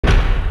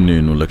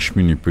నేను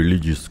లక్ష్మిని పెళ్లి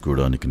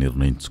చేసుకోవడానికి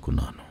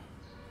నిర్ణయించుకున్నాను.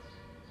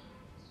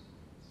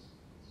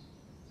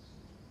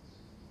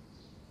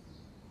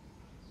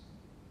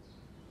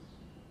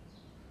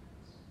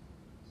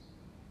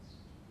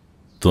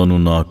 తను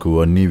నాకు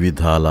అన్ని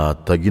విధాలా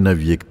తగిన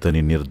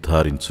వ్యక్తిని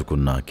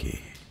నిర్ధారించుకున్నాకే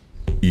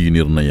ఈ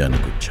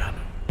నిర్ణయానికి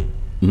వచ్చాను.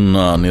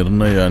 నా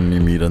నిర్ణయాన్ని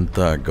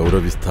మీరంతా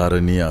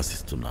గౌరవిస్తారని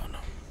ఆశిస్తున్నాను.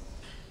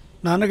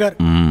 నాన్నగారు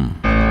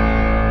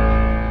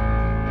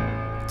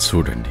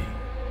చూడండి,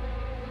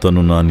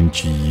 తను నా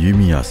నుంచి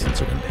ఏమీ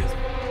ఆశించడం లేదు,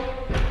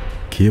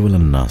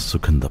 కేవలం నా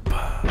సుఖం తప్ప.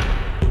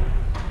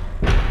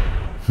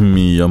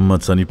 మీ అమ్మ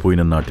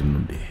చనిపోయిన నాటి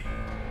నుండి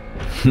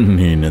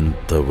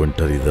నేనెంత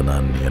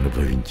ఒంటరిదనాన్ని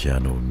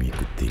అనుభవించానో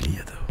మీకు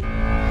తెలియదు.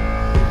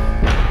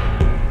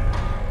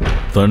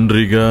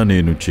 తండ్రిగా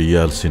నేను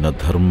చేయాల్సిన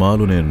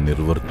ధర్మాలు నేను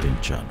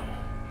నిర్వర్తించాను.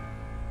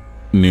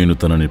 నేను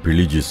తనని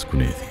పెళ్లి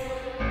చేసుకునేది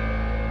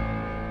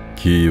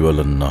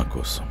కేవలం నా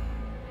కోసం.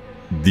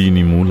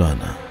 దీని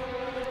మూలాన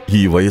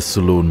ఈ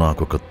వయస్సులో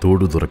నాకొక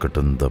తోడు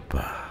దొరకటం తప్ప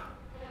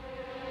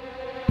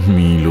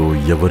మీలో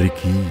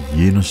ఎవరికీ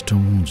ఏ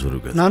నష్టం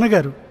జరగదు.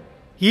 నాన్నగారు,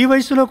 ఈ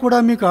వయసులో కూడా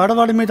మీకు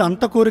ఆడవాళ్ళ మీద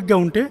అంత కోరికగా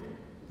ఉంటే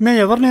మేము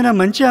ఎవరినైనా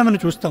మంచి ఆమెను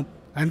చూస్తాం,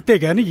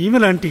 అంతేగాని ఈమె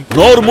లాంటి.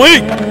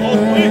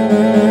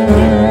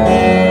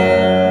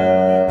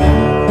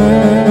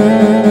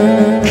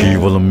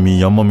 కేవలం మీ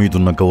అమ్మ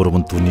మీదున్న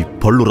గౌరవంతో నీ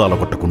పళ్ళు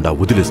రాలగొట్టకుండా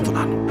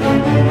వదిలేస్తున్నాను.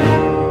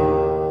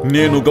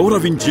 నేను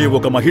గౌరవించే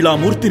ఒక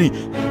మహిళామూర్తిని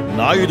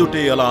నా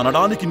ఎదుటే అలా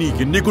అనడానికి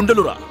నీకెన్ని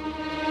గుండెలురా?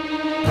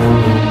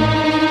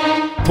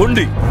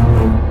 పొండి,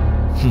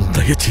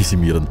 దయచేసి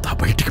మీరంతా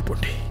బయటికి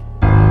పొండి.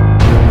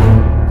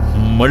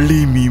 మళ్ళీ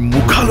మీ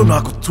ముఖాలు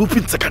నాకు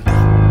చూపించకండి.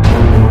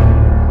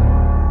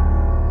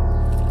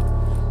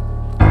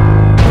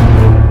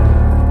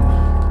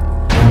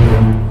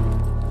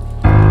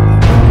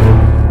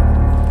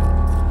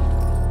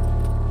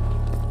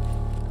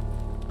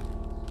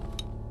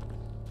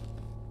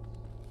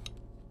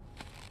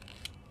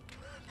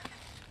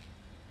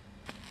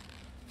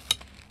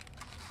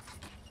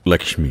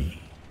 లక్ష్మి,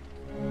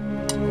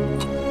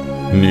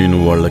 నేను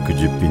వాళ్లకు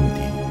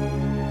చెప్పింది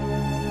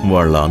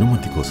వాళ్ల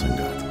అనుమతి కోసం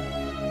కాదు,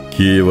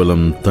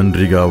 కేవలం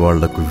తండ్రిగా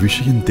వాళ్లకు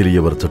విషయం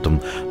తెలియవరచటం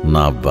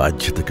నా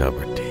బాధ్యత.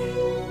 కాబట్టి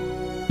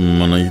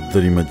మన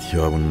ఇద్దరి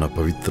మధ్య ఉన్న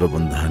పవిత్ర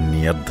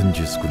బంధాన్ని అర్థం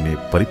చేసుకునే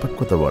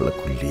పరిపక్వత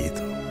వాళ్లకు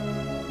లేదు.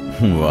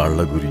 వాళ్ల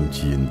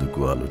గురించి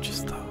ఎందుకు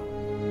ఆలోచిస్తా?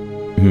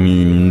 నీ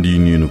నుండి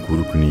నేను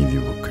కోరుకునేది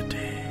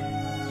ఒక్కటే,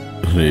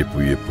 రేపు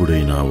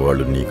ఎప్పుడైనా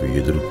వాళ్ళు నీకు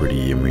ఎదురుపడి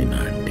ఏమైనా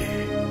అంటే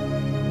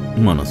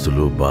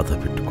మనసులో బాధ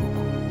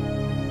పెట్టుకోకు.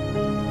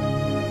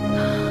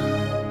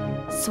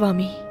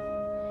 స్వామి,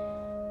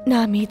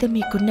 నా మీద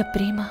మీకున్న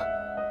ప్రేమ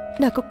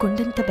నాకు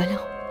కొండంత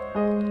బలం.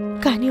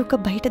 కానీ ఒక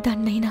బయట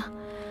దాన్నైనా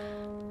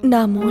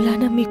నా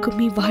మూలాన మీకు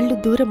మీ వాళ్ళు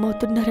దూరం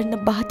అవుతున్నారన్న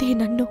బాధే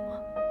నన్ను.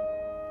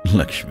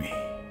 లక్ష్మి,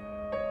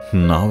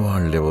 నా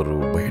వాళ్ళెవరు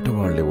బయట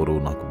వాళ్ళెవరో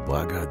నాకు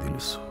బాగా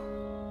తెలుసు.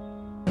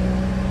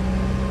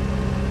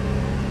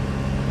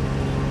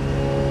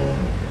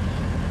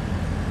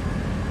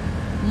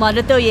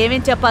 మనతో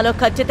ఏమేం చెప్పాలో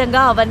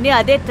ఖచ్చితంగా అవన్నీ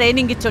అదే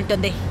ట్రైనింగ్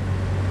ఇచ్చుంటుంది.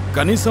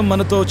 కనీసం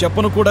మనతో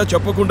చెప్పను కూడా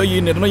చెప్పకుండా ఈ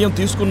నిర్ణయం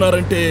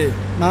తీసుకున్నారంటే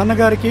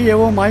నాన్నగారికి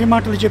ఏవో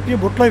మాయమాటలు చెప్పి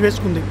బుట్లో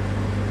వేసుకుంది.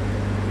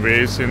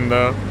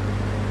 వేసిందా,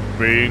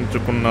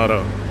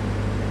 వేయించుకున్నారా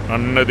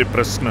అన్నది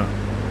ప్రశ్న.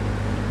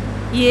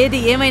 ఏది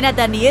ఏమైనా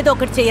దాన్ని ఏదో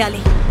ఒకటి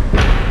చేయాలి.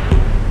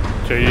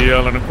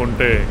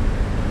 చెయ్యాలనుకుంటే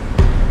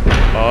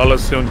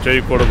ఆలస్యం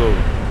చేయకూడదు.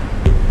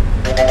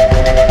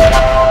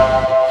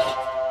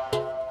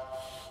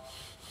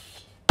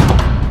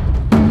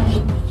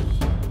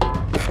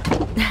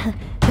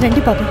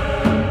 రండి బాబు,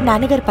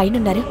 నాన్నగారు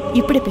పైనున్నారు,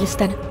 ఇప్పుడే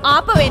పిలుస్తాను.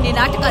 ఆపవే నీ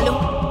నాటకాలు.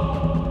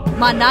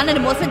 మా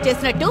నాన్నని మోసం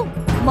చేసినట్టు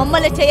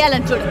మమ్మల్ని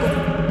చేయాలని చూడకు.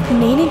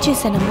 నేనేం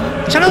చేశానమ్మా?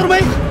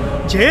 చనూరుమై,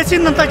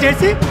 చేసిందంతా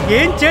చేసి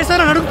ఏం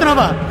చేశారని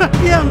అడుగుతున్నావా?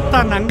 ఎంత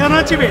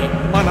నంగనాచివే.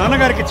 మా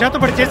నాన్నగారికి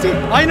చేతపడి చేసి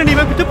ఆయన నీ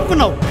వైపు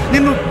తిప్పుకున్నావు.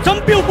 నిన్ను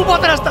చంపి ఉప్పు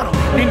పాతరేస్తాను.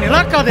 నిన్ను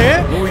ఇలా కాదే.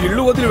 నువ్వు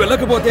ఇల్లు వదిలి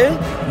వెళ్ళకపోతే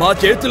మా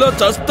చేతిలో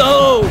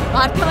చస్తావు.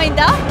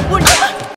 అర్థమైందా?